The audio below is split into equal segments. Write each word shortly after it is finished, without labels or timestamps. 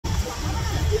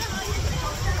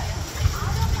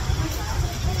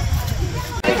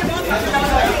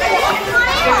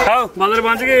हाँ भलरे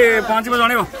पहुँचब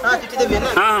जन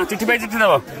हाँ चिठी पाई चिठी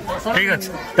दब ठीक अच्छे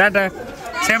टाटा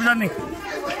सेम जर्नी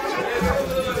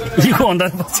अंडा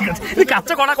काच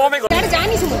कड़ा कम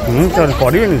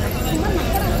पड़े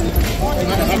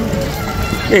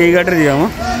यही गाड़ी जी हम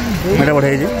मेरा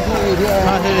बढ़िया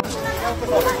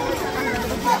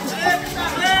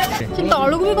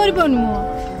तलू भी कर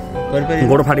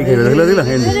गोड़ फाड़ी खेल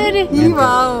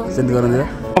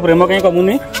प्रेम कहीं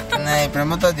कमुनी नहीं प्रेम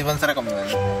तो जीवन सारा कम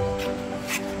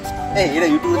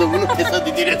यूट्यूब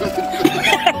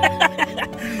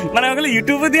माने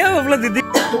यूट्यूब दिया अपना दीदी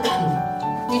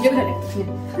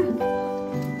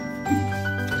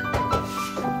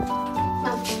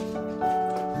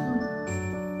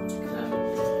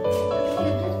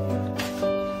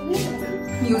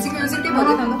music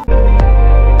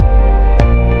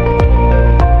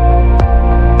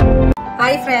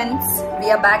hi friends we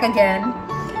are back again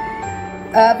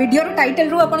video row title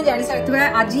रू आपण जानि सकथबे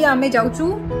आज आमे जाउचू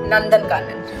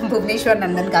Nandankanan Bhubaneswar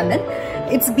Nandankanan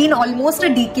it's been almost a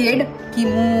decade कि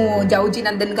मु जाउची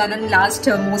नंदनकानन लास्ट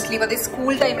मोस्टली बदे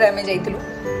स्कूल टाइम रे में जाइतलु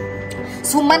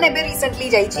सुमन एबे recently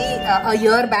जाइची a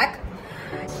year back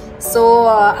so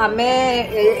आमे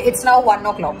it's now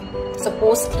 1 o'clock so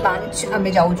post lunch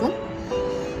आमे जाउचू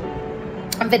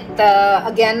with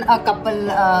again a couple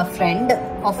friend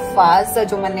of ours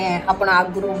जो मैंने अपना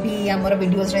आगुरु भी हमारा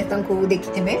वीडियोस रहता को देखी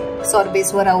थे मैं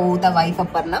सरबेश्वर और ता वाइफ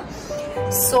अपर्णा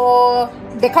सो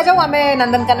देखा जाओ हमें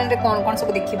नंदनकानन रे कौन कौन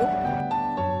सब देखिबो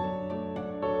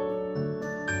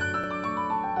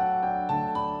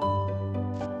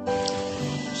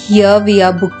Here we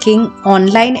are booking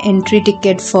online entry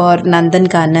ticket for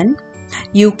Nandankanan.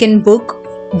 You can book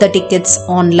the tickets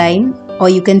online or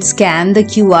you can scan the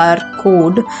QR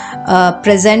code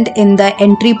present in the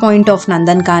entry point of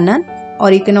Nandankanan,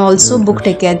 or you can also book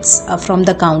tickets from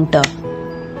the counter.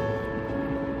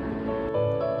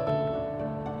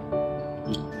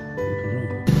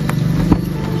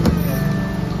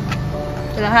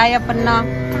 Hi Aparna.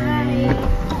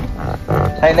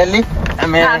 Finally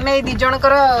हमें दी जण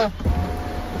कर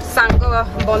सांग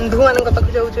बंधु मान पाक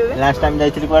जाऊ छे last time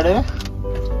जाइथिली कोडे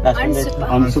लास्ट टाइम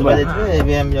अंशुपा जाइथिले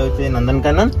एबे हम जाउ छे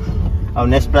नंदनकानन और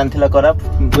नेक्स्ट प्लान थिला कराप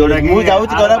मु जाउ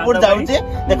छी करापुर जाउ छी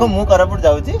देखो मु करापुर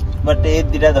जाउ छी but A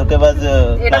Indira धोकेबाज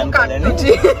plan करलेनी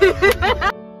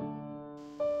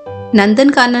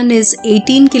Nandankanan is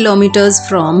 18 kilometers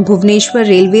from Bhubaneswar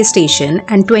railway station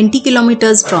and 20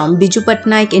 kilometers from Biju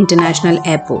Patnaik International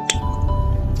Airport.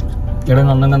 Etah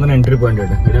Nandankanan entry point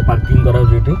Etah parking करा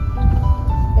जेठी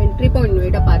एंट्री पॉइंट नो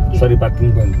एटा पार्किंग सॉरी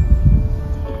पार्किंग पॉइंट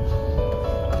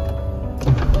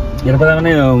एटा पता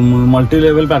माने मल्टी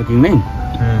लेवल पार्किंग नहीं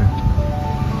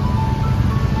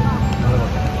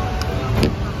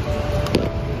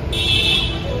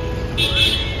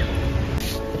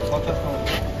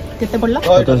कितने पड़ला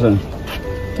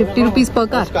 50 rupees पर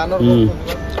car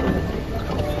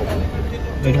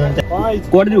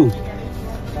code दू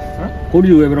code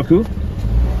दू एबे रखियो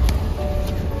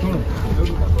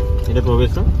एटा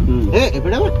प्रोफेसर ए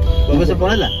एबेडा प्रोफेसर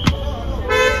पढला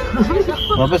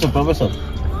प्रोफेसर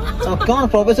तो कौन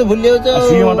प्रोफेसर भूल जाउ छ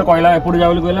सी मत कहला एपुड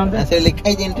जावली कहला हम से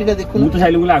लिखाई एंट्रीटा देखु मु तो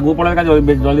साइड गुला आगो पडा का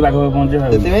जल्दी बागो पहुंचे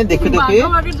तेमे देखु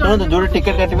तो जोड़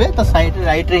टिकट काटबे तो साइड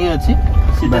राइट रे ही अछि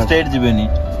सीधा स्ट्रेट जिबेनी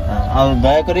आ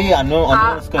दया करी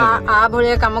अन्यमनस्क आ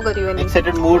भलिया काम करिवेनी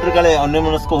एक्साइटेड मूड रे काले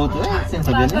अन्यमनस्क होतवे सेंस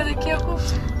होबेनी देखियो को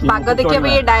बाग देखियो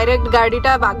ये डायरेक्ट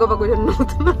गाड़ीटा बागो बागो जन्नो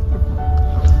होतबा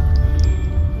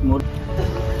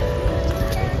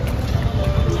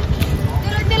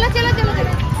चलो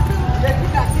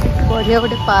बढ़िया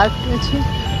गोटे पार्क अछि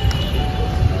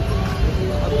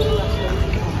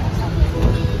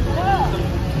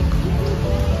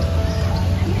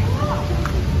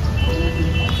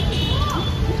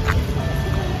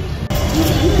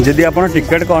जदि आप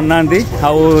टिकेट करना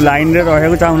आउ लाइन रे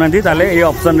रहा चाहूना ताले ये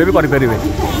ऑप्शन रे भी करें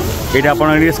ये आप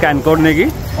स्कैन कोड नहीं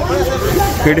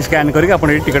कि स्कैन करके आप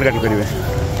टिकेट काटी पारे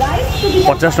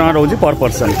 50 टका रोज पर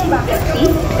पर्सन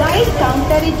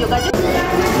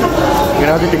ये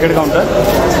ticket counter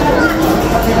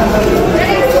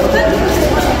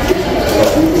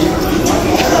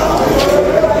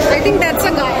I think that's a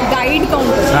guide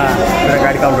counter हां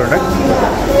गाइड काउंटर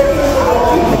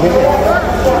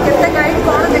कितना गाइड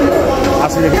कौन देखो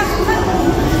आसे देखो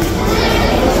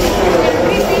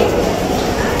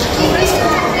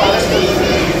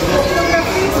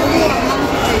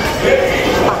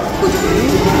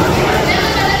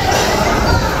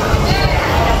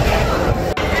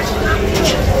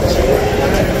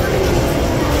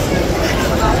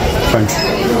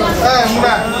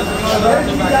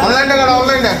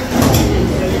ऑनलाइन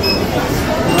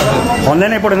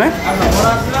ऑनलाइन पड़े ना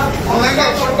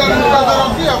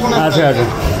अच्छा अच्छा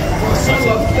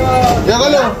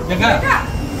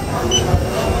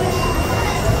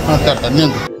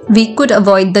We could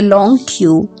avoid the long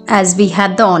queue as we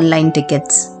had the online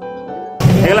tickets.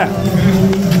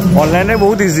 Online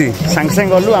बहुत इजी सांगे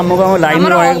सांगे गलु आमको लाइन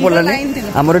रहा पड़ानी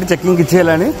आमर ये चेकिंग किसी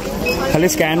है खाली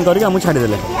स्कैन करके आमको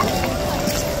छाड़देले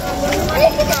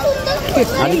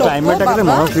आज क्लाइमेट के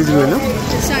मस्त थी कहलु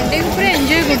संडे ऊपर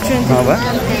एंजॉय करछन हां बा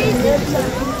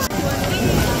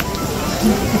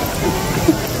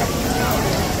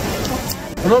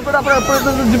रोपेटा पर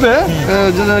जिबे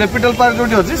कैपिटल पार्क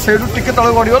जो अछि सेडु टिके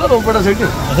तळे गडियो ना रोपेटा सेठी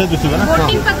अच्छा दिसबे ना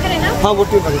बोटिंग पाखरे ना हां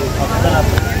बोटिंग पाखरे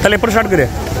ताले ऊपर स्टार्ट करे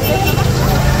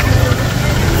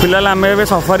फिलहाल आम ए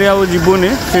सफारी आबुनि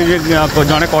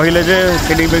जड़े कहले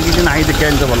कि ना देखा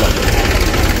जिन भल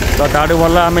तो ताठू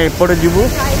भल आम एपटे जीवु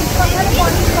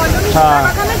हाँ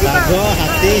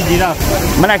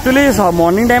मैंने एक्चुअली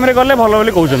मॉर्निंग टाइम रे गले भल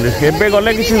बोली कहते एबे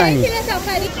गले किसी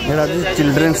ना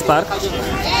चिल्ड्रेन्स पार्क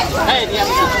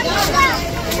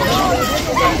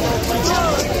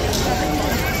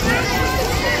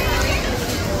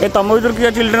ए तुम भर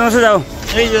किए चिल्ड्रेन से जाओ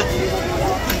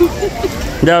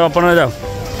जाओ अपन जाओ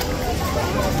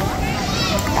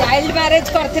चाइल्ड मैरिज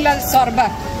करथिला सरबा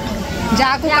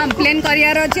जाको कंप्लेन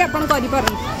करियार अछि अपन करि पर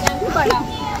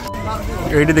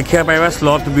एठी देखिया पाइबा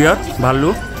स्लॉथ बियर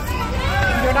भालू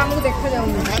जोडा हमहु देखा जाऊ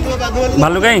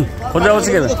भालू कहीं खोजा होछि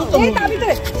केबे ए ता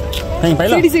भीतर कहीं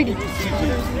पाइला सीडी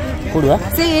कोडवा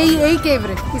से एई केव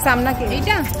रे ई सामना के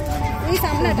एटा ई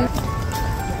सामना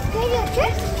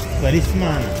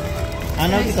करिश्मा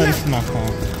आना की करिश्मा हां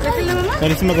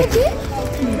करिश्मा कपूर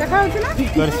देखा होछि ना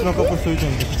करिश्मा कपूर सोई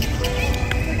चंदी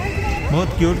बहुत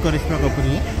क्यूट करिश्मा कपूर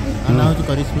है आना हो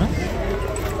करिश्मा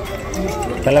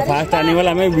पहले फास्ट एनिमल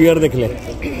हमें बियर देखले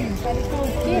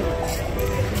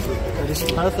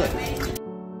हां सर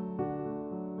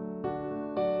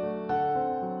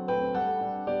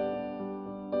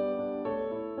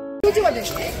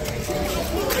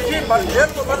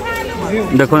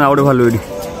देखो ना आउट भालू एडी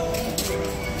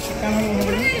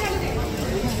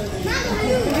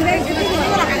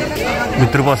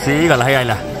भितर पसी गला है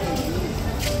आइला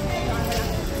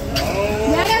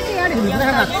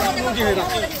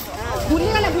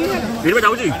इधर में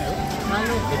जाऊ जी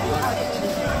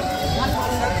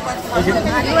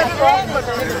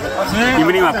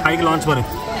इवनिंग आप खाई के लॉन्च करे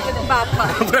बापा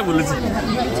पूरा बोले छी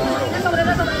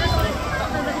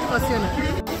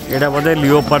एटा बोले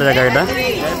लियोपार्ड जगह एटा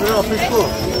ऑफिस को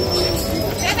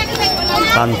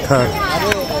पांथर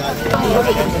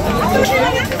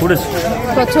पूरे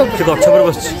गच्छ से गच्छ पर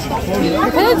बस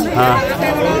हां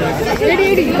एडी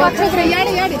एडी गच्छ पर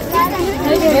याडे याडे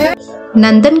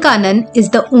Nandankanan is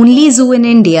the only zoo in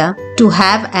India to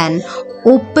have an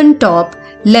open-top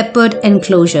leopard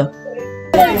enclosure.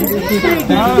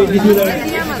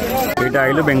 एटा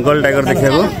आइलो बेंगल टाइगर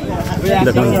देखियो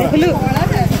देखो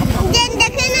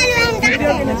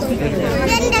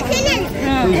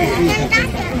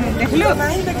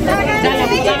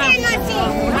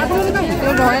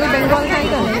रॉयल बेंगल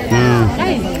टाइगर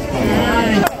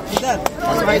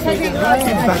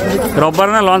रबर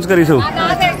ना लॉन्च करिसु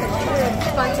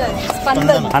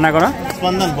स्पंदन आना कोन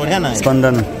स्पंदन बढ़िया ना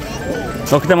स्पंदन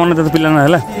रखते मन तो पिला ना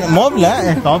हला मो पिला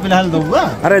तो पिला हल दबा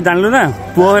अरे जानलु ना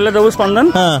पुओ हेले दबु स्पंदन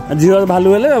हां झियो भालू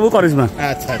हेले दबु करिश्मा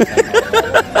अच्छा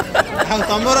हां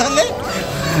तमर हले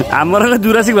आमर हेले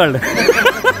जुरासिक वर्ल्ड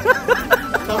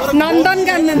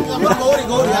नंदनकानन गौरी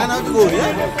गौरी आना गौरी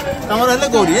तमर हले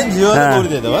गौरी झियो गौरी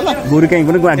दे दबा ना गौरी कहीं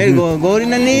कोन ए गौरी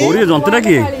ननी गौरी जंतरा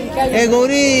की ए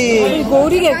गौरी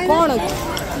गौरी के कोन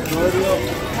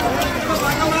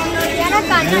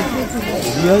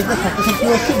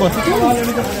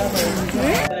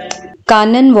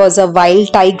Kanan was a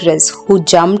wild tigress who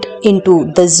jumped into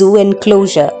the zoo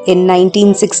enclosure in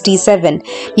 1967,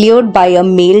 lured by a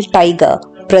male tiger,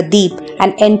 Pradeep,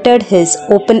 and entered his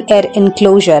open-air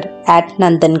enclosure at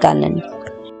Nandankanan.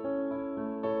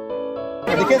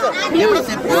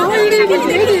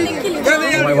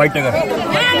 White tiger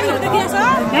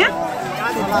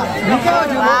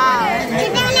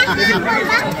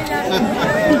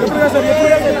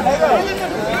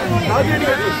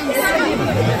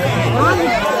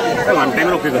one time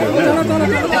रोके करियो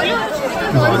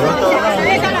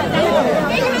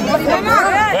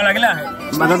कोन लागला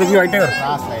माता देखि व्हाइट टाइगर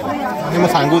मो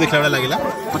सांगू देखला लागला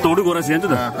तोडू गोरा से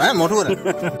तो हां मोटू गोरा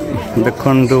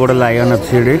देखन तो गोडा लायन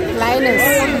अछि रे लायनस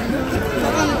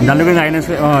जानले के लायनस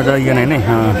ये नहीं नहीं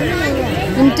हां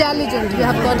intelligent we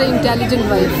have got an intelligent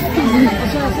wife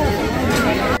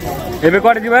एबे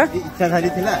कोड जीवा इच्छा थारी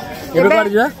थिला एबे कोड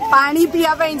जीवा पानी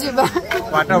पिया पई जीवा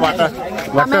water water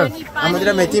water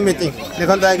हमदरा matching matching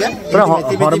देखन तो आगे पूरा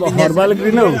हर्बल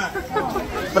ग्रीन हो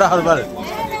पूरा हर्बल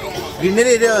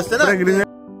ग्रीनरी रे असते ना ग्रीन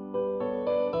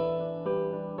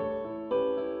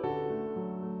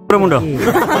मुंड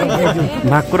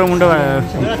भाकुर मुंड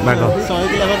भाग 100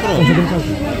 किलो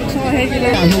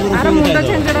आरो मुंड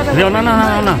छेंजड़ा ना ना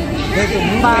ना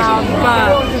बाबा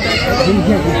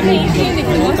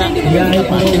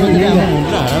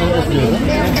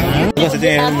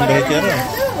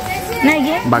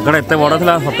बागड़ा एत बड़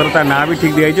था सतर ता ना भी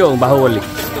ठीक दिखाई बाहुबली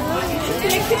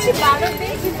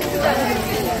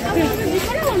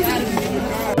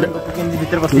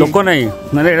लोक नहीं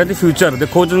मैंने एटा फ्यूचर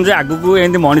देखो आगु को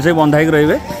एमती मनीष बंधा ही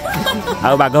रे आ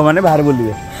बाघ मैंने बाहर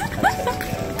बुलिए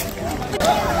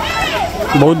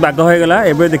बहुत बाघ हो गला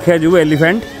एबे देखिया जो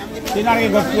elephant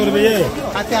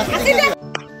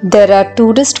There are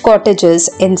tourist cottages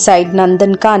inside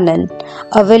Nandankanan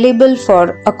available for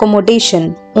accommodation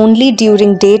only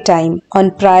during daytime on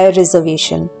prior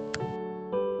reservation.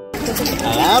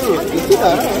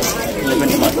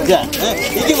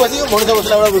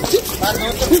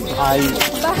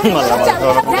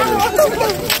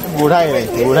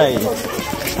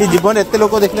 जीवन एत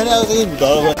लोक देखले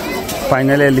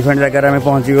फाइनली एलिफेंट जगह में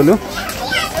पहुंची गलु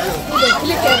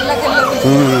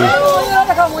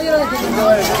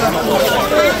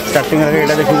स्टार्टिंग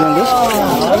एटा देखि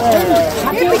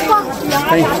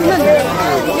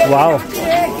वाओ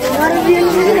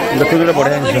देखो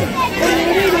बढ़िया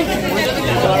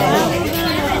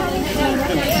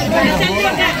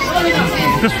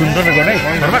सुंदर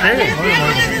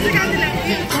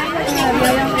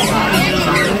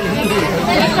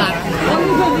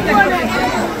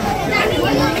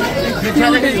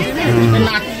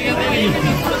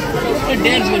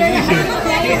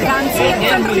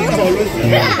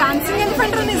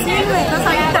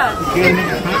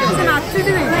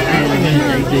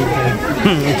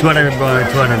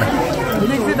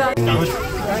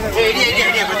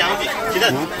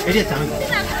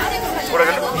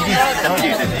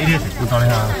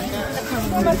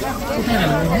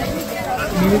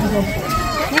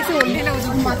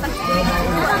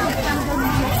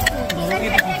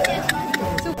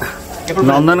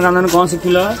नंदनकानन कौन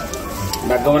शिखिल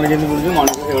बाघ मैंने जमी बुलूँ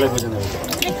Manish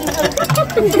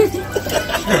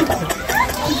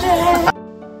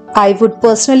I would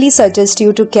personally suggest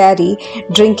you to carry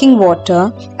drinking water,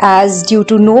 as due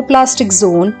to no plastic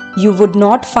zone, you would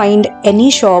not find any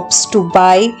shops to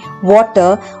buy water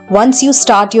once you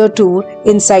start your tour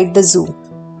inside the zoo.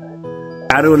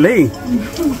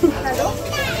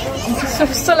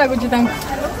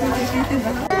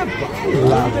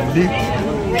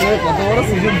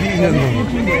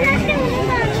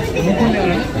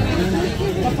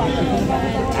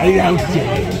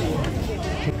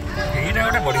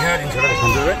 बढ़िया जिन देखा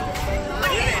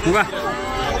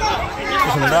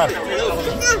सुंदर गोटी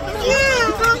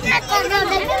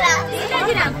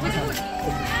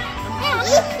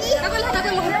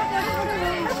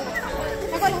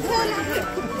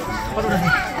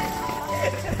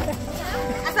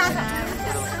अच्छी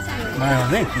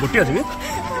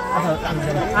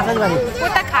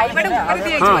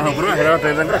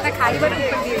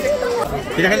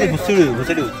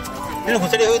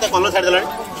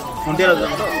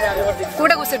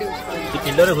Kota घुसड़ी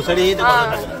kilo रे घुसड़ी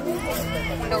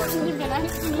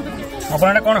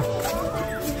अपना कौन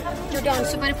जोटे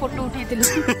अंशु पर photo उठैतिलु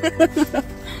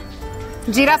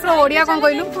giraffe रो ओडिया कोन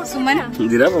कहलु सुमन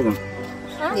जिराफ कोन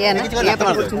ये ना ये तो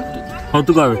हो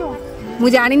तू कहबे मु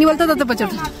जानि नि बोलतो तते पचत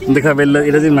देखा बेल्ला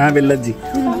इरा जी महा बेल्ला जी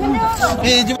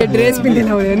ए जो ड्रेस पिंदिन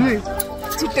होले न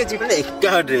चिट्टे चिट्टे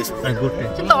एका ड्रेस गोटे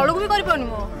तळु भी करि पानु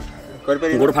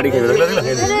गोड़ फाड़ी खाइबे देखला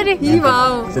अरे ई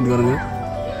वाओ सेंड कर दे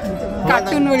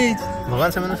कार्टून वाली भगवान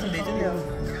से मनुष्य दे चली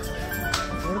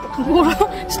गोड़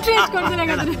स्ट्रेच कर दे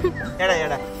लगा दे एड़ा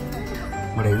एड़ा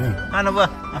बड़े नहीं हां नबा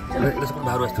एटा सब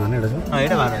बाहर आस्तो ने एटा हां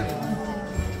एड़ा बाहर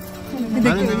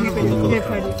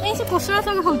ऐसे कोसरा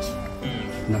संग होची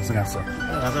नस गास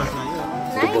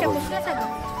नहीं एटा कोसरा संग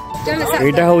चल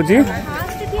एटा होची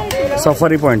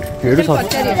safari point edu safari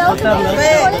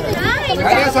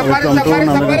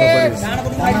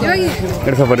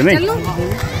safari नहीं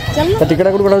तो टिकट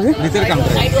को पड़ा भीतर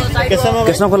काउंटर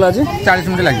कितना खोला अछि 40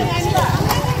 मिनट लागे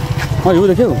हां यू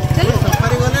देखियो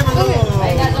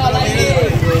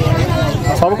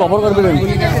सब कवर कर देबे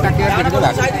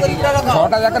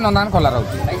 6टा जाके नंदन खोला रहउ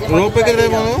रोप पे के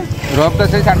रोप तो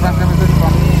से 5.5 मिनट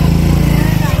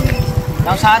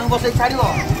ताऊ सार को से छाड़ियो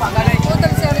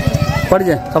पड़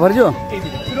जाए सफारी जो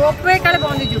रोप पे काले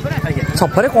बंदी जो पूरा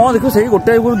सफारी कौन देखो सही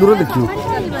गोटे दूर देखियो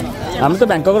हम तो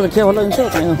बैंकॉक देखिए भल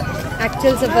जिन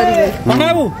एक्चुअल सफारी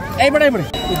बाबू ए बड़े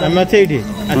हम अच्छे एठी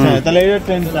अच्छा तले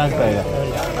ट्रेन ट्रांस पाएगा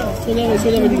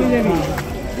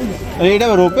एटा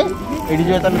रोपे एठी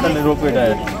जो तले रोपे एटा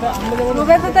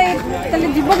रोपे तो तले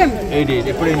जीवो केम एठी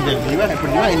एपड़े इंजन जीवा एपड़े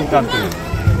जीवा इन काम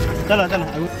चलो चलो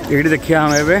एठी देखिए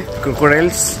हम एबे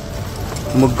क्रोकोडाइल्स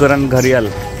मुगरन घरियाल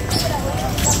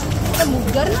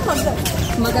मुगर ना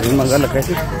मगर मगर लखाई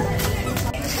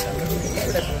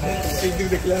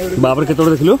बाबर केतोड़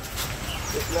देखलु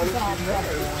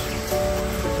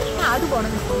आदु बड़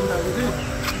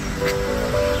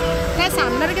ना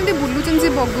सामने रे केमती बुल्लू चन से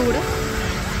बग गुडा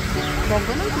बग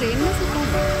ना ट्रेन में से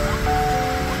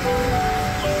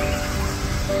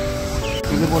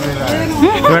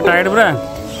पूरा टाइट पूरा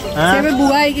से में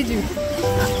बुआ है कि जी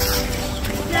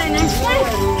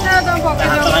ना तो पकड़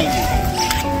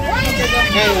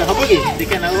हबो की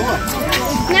देखे ना हो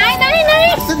नहीं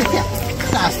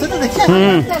रास्ते तो देखिए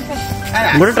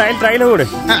गोटे ट्रायल हो गोटे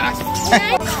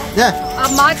a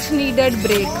much needed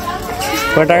break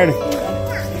पूरा टाइट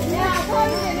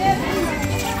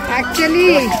एक्चुअली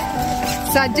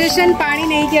सजेशन पानी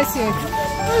नहीं के आसी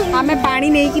हमें पानी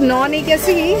नहीं की न नहीं के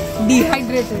आसी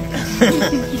डिहाइड्रेटेड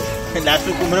लास्ट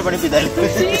को कुमरे पानी पिदाली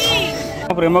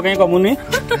प्रेम कहीं कमुनी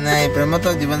नहीं प्रेम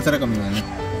तो जीवन सारा कम है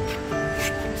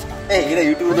ए इरा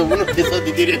YouTube तो बोलो देसो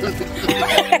दीदी रे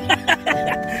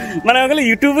माने कहले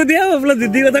YouTube पे दिया अपना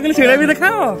दीदी কথা कहले सेड़ा भी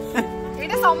दिखाओ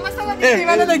एटा समस्या को दीदी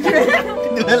वाला देखिए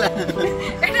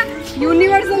एटा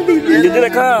यूनिवर्सल दीदी दीदी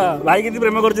देखा भाई किती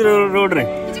प्रेम करछि रोड रे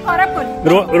किछ खराब कर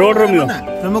रोड रोमियो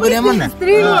प्रेम करिया मन ना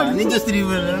निज स्त्री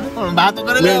बात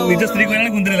करे निज स्त्री कोइला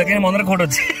गुंदरे लगे मन रे खोट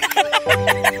अछि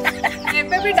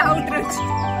एबे भी डाउट रछ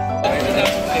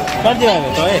कर दिया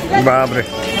तो ए बाप रे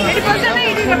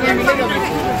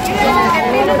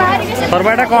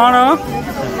परबाटा कौन हो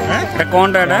এটা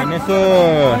কোনটা এটা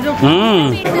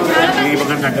এই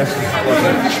বকন কাটা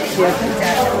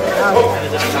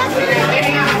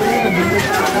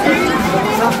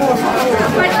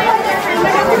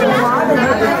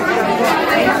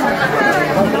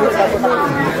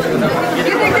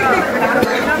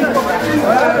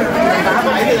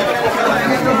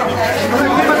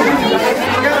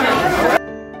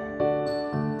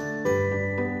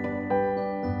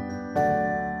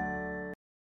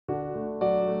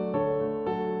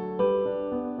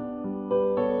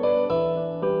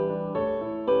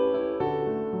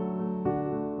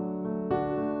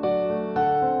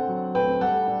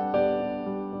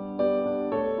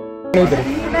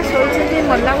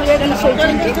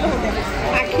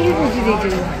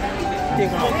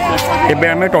ଏବେ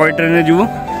ଆମେ ଟୟ ଟ୍ରେନରେ ଯିବୁ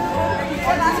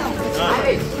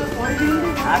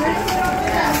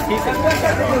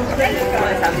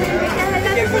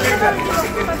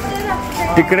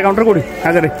ଟିକେଟ କାଉଣ୍ଟର କୋଉଠି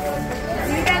ଆଗରେ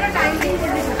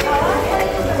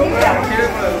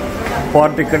पर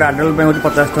टिकेट आडल्ट पे होती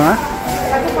 50 टका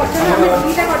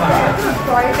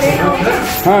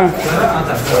हाँ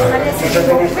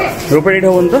रुपये एट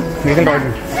हो तो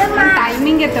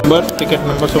टाइमिंग बस टिकट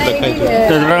नंबर सब देखाई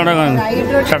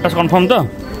स्टेटस कंफर्म तो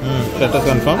स्टेटस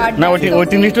कंफर्म ना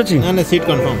वेटिंग लिस्ट अच्छी ना सीट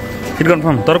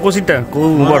कंफर्म तोर को सीटा को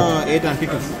बोर्ड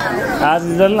आज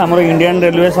यूजुअल आम इंडियन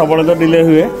रेलवे सब तो डिले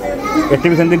हुए एटी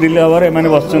भी सेमती डिले हबार एम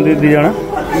बस दी जन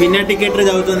बिना टिकेट रे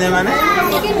जाउछन माने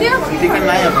टिकेट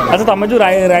नाही अपन अच्छा तुम जो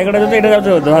रायगढ़ जो एटा जाउछ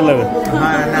भल लगे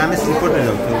हां ना हमें स्लीपर रे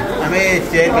जाउछ हमें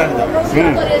चेयर कर दो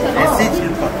एसी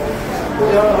स्लीपर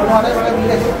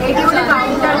एटी वाला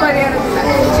काउंटर करिया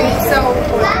चिप्स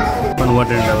अपन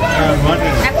वाटर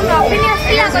अपन कॉफी नहीं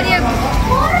आस्तिया करिया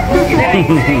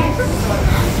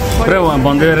अरे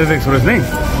बंदे भारत एक्सप्रेस नहीं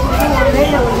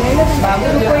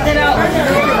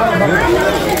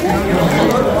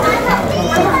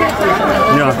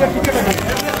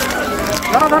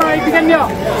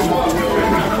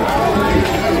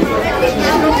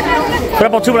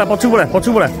पछु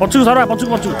पड़ा सारा पछु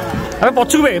अरे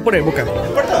पछु एपटे बुका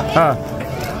हाँ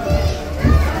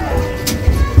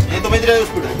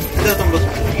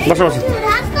बस बस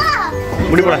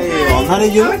बुढ़ी पड़ा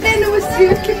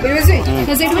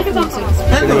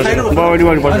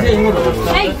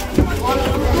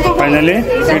फाइनली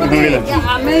सीट मिला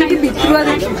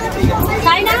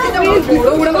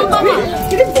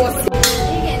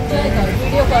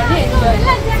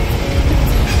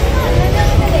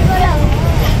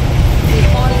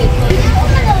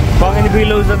कौन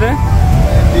फील हो धीरे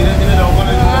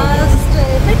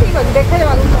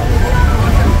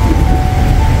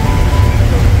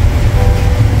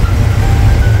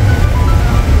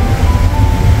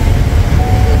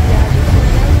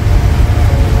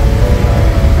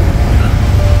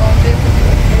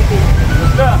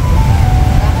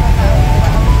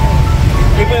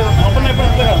ठीक है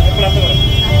देखा अपन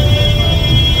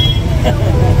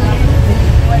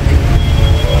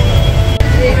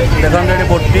देखो ये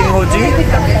बोटिंग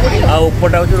होची आ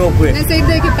ऊपरटा होची रोपवे ना सेट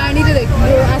देख पानी रे देख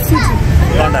आसुची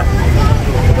कोनटा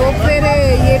रोपवे रे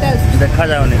येटा देखा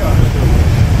जाउनी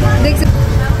देख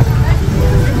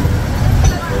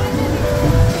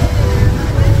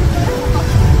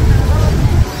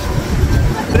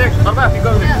देख सरबा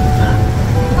पिकअप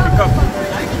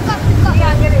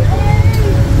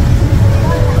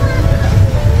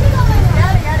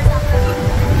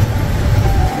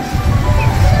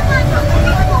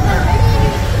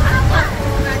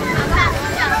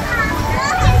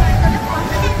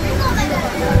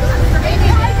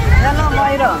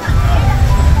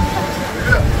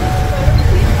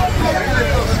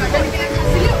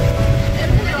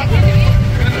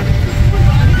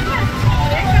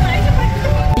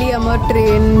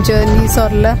ट्रेन जर्नी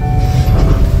सरला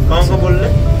कौन को बोलले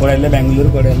पड़े बेंगलुरु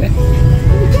पड़े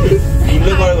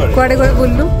कुआडे कुआडे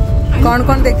बुल्लु कौन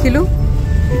कौन देखिलु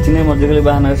इतने मजे के लिए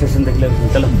बहाना सेशन देख ले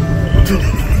चलो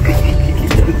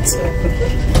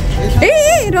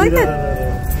ए रोहित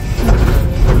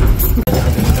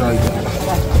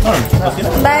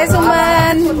बाय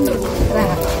सुमन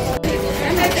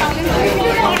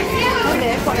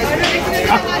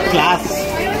क्लास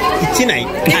किछि नाही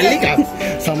खाली का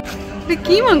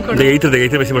की मंकड़ देख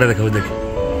इधर बेसी बड़ा देखो देख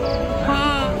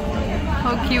हां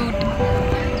हाउ क्यूट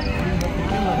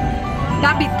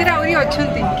ता भीतर आउरी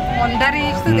अछंती अंधार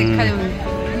ही तो देखा जाउ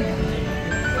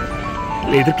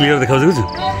इधर क्लियर देखा जाउ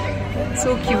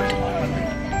सो क्यूट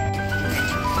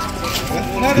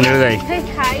ले गई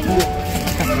खाई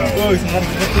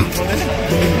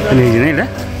नहीं नहीं ना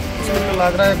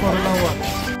लग रहा है कोरोना हुआ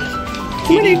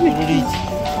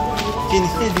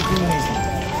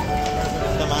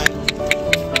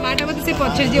टमाटर मत से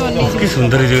पछर दियो अन्नी की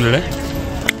सुंदर जो लड़ा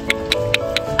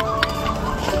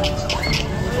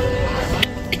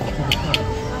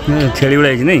छेड़ी उड़ा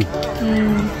है नहीं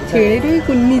छेड़ी रे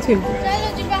कुन्नी छेड़ी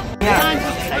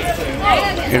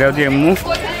एटा होती एमु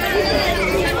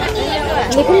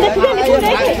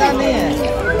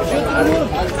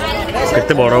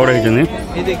केते बड़ बड़ हेजनी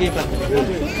ये देखिए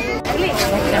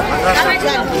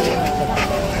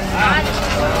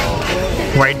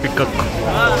व्हाइट पिकअप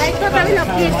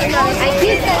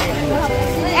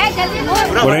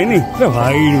बड़ा ही नहीं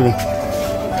भाई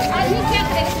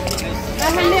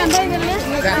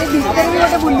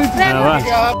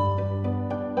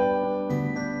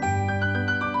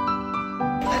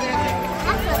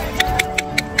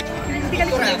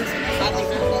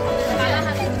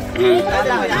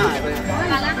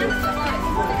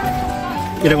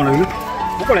इधर कौन है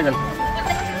ऊपर चल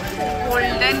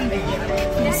गोल्डन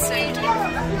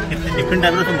डिफरेंट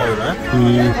टाइप से मयूर है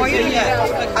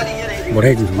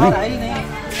बढ़िया चीज नहीं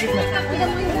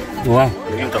वाह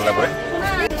लेकिन चलना पड़े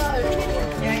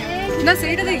ना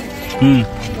सही तो देख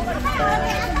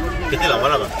कितने लंबा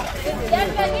लगा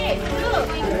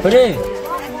अरे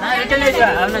ना इधर ले जा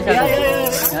हमने चला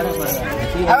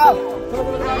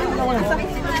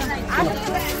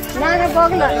ना ना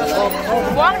बगला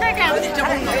क्या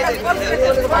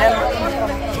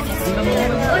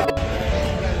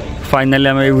फाइनली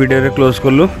आम वीडियो क्लोज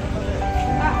कलु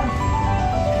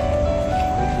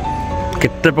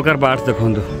केते प्रकार बार्ड्स देखो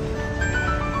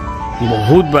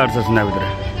बहुत बार्ड्स अच्छे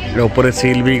भितर ऊपर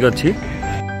सील भी अच्छी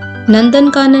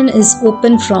Nandankanan is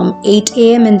open from 8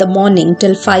 a.m. in the morning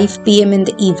till 5 p.m. in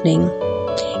the evening.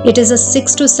 It is a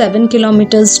 6 to 7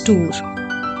 kilometers tour.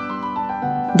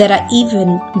 There are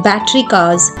even battery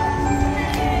cars.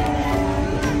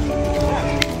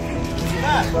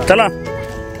 चला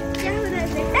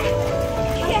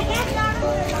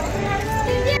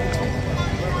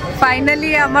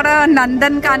फाइनली हमारा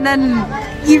नंदनकानन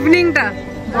इवनिंग टा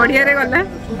बढ़िया रे गला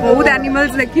बहुत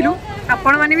एनिमल्स देखिलु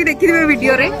आपण माने भी देखिबे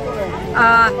वीडियो रे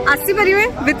आसी परिवे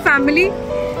विथ फैमिली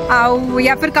आउ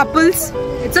या फिर couples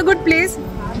it's a good place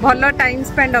भलो टाइम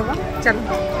स्पेंड होगा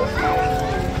चलो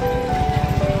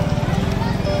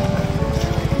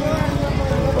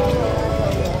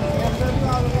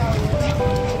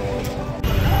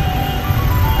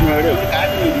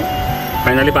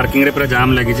फाइनली पार्किंग रे पूरा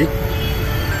जाम लगी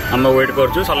हम वेट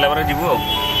करछु सरला पर जीवु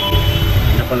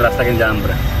अपन रास्ता के जाम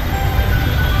पूरा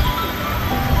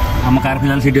हम कार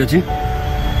फिलहाल सीट अच्छी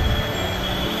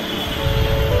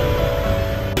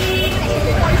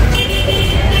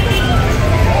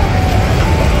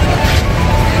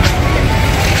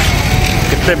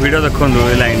केते भिड़ देखो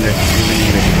लाइन रे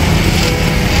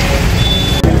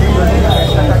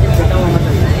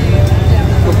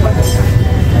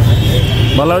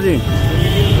भल जी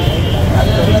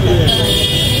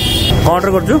कौन ऑर्डर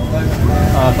कर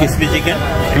क्रिस्पी चिकेन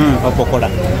और पकोड़ा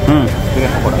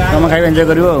तुम खाई एंजॉय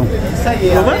करियो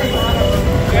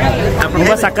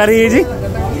शाकाहारी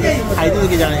खाइदे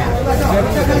कि जाने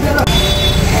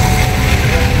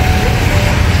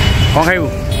कौन खाइबू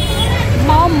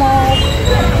मोमो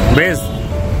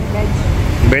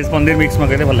वेज पनीर मिक्स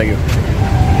मगैले भल लगे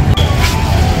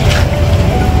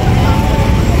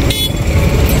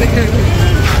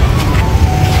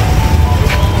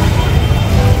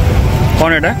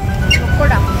कौन एटा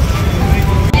पकोड़ा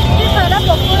सारा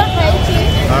पकोड़ा खाई छी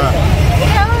हां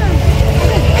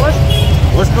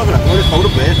गोश्त पकोड़ा मोर सबरो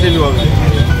बेस्ट इन होवे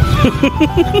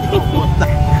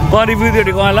कौन रिव्यू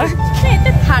देडी कौन हला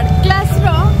एते थर्ड क्लास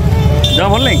रो जा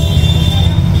भल नहीं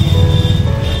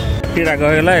टी राग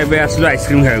होगला एबे आसलो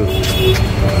आइसक्रीम खाइबू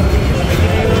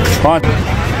कौन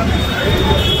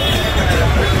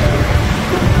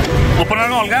अपना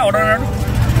अलगा ऑर्डर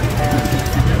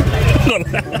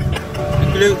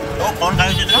कौन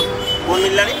खाई छै कौन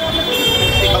मिलला रे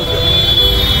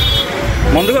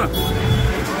मन दुख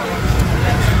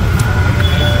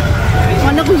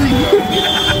मन खुशी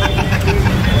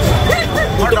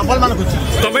और डबल मन खुशी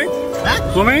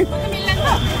तुम्हें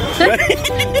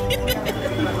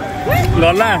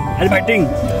गला आज fighting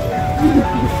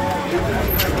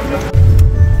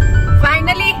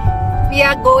finally we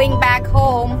are going back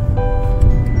home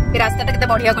रास्ता कितना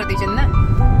बढ़िया कर दीजिए ना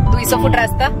 200 फुट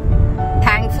रास्ता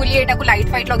थैंकफुली एटा को लाइट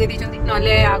फाइट लगे दीजिए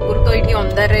नले आगुर तो एठी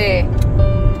अंदर रे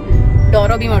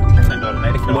डर भी मरती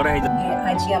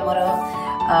आज हमर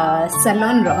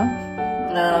सैलॉन रो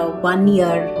 1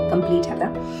 ईयर कंप्लीट हला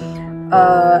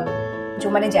जो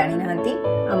माने जानी नहंती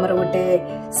हमर गोटे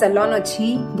सैलॉन अछि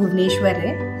भुवनेश्वर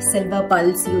रे सिल्वा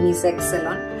पल्स यूनिसेक्स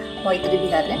सैलॉन मैत्री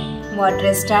विहार रे मो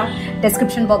एड्रेस टा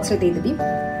डिस्क्रिप्शन बॉक्स रे दे देबी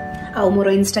आ मोर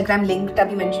इंस्टाग्राम लिंक टा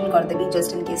भी मेंशन कर देबी जस्ट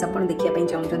इन केस अपन देखिया पे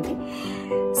चाहउछंती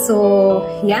सो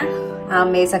या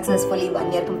मैं सक्सेसफुली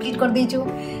 1 ईयर कंप्लीट कर देजो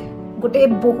गोटे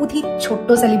बहुत ही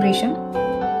छोटो celebration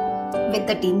with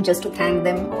the team just to thank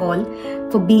them all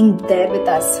for being there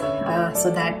with us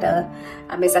so that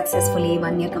I successfully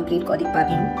 1 year complete kari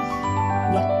parlu.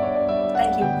 Yeah,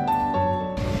 thank you.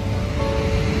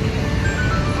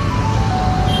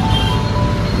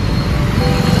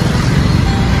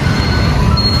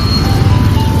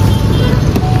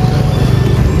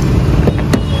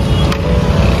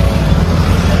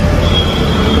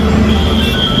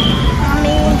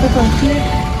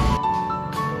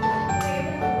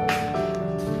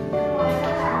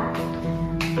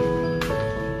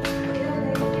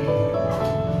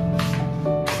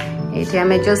 ये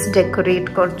हमें जस्ट डेकोरेट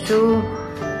करचु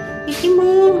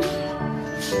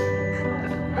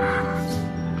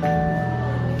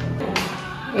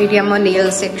ये हम नेल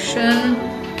सेक्शन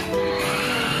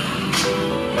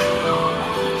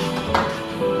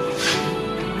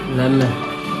नन्ना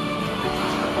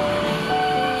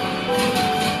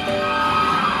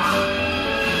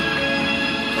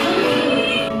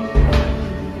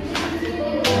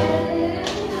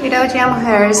ये हम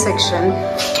hair section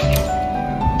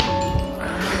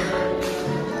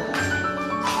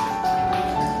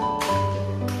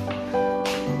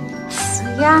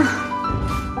yeah,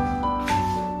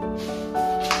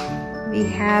 we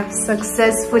have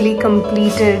successfully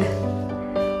completed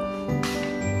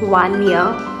 1 year.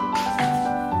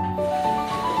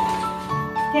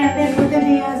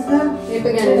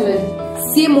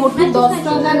 सी मोटू 10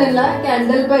 टका नेला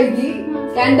candle पाइदी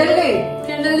candle ले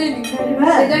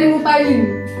सेजन मोबाइल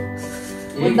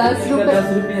 10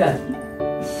 रुपया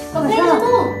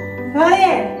हाय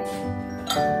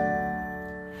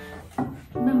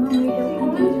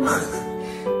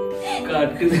काट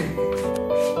के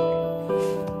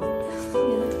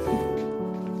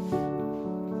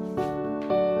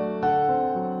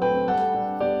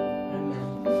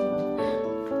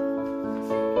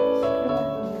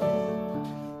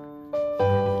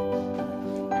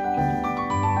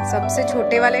सबसे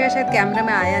छोटे वाले का शायद कैमरा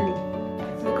में आया नहीं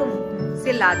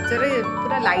से लाचर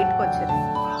पूरा लाइट को अच्छे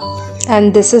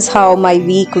And this is how my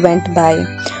week went by.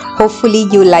 Hopefully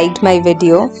you liked my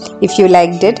video. If you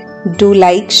liked it, do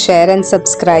like, share and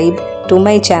subscribe to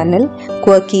my channel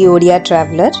Quirky Odia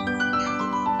Traveler.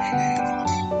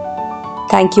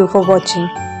 Thank you for watching.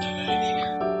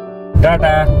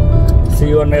 Tata. See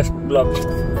you on next vlog.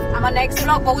 Our next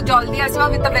vlog बहुत जल्दी आसवा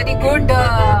with a very good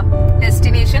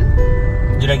destination.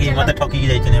 जोरा कि मते ठकी कि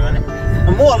जाइछने माने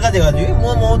मो अलगा जगह जी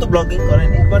मो तो ब्लॉगिंग करे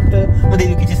नहीं बट मो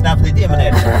देली किछि स्नैप देती है माने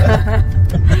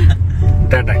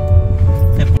टाटा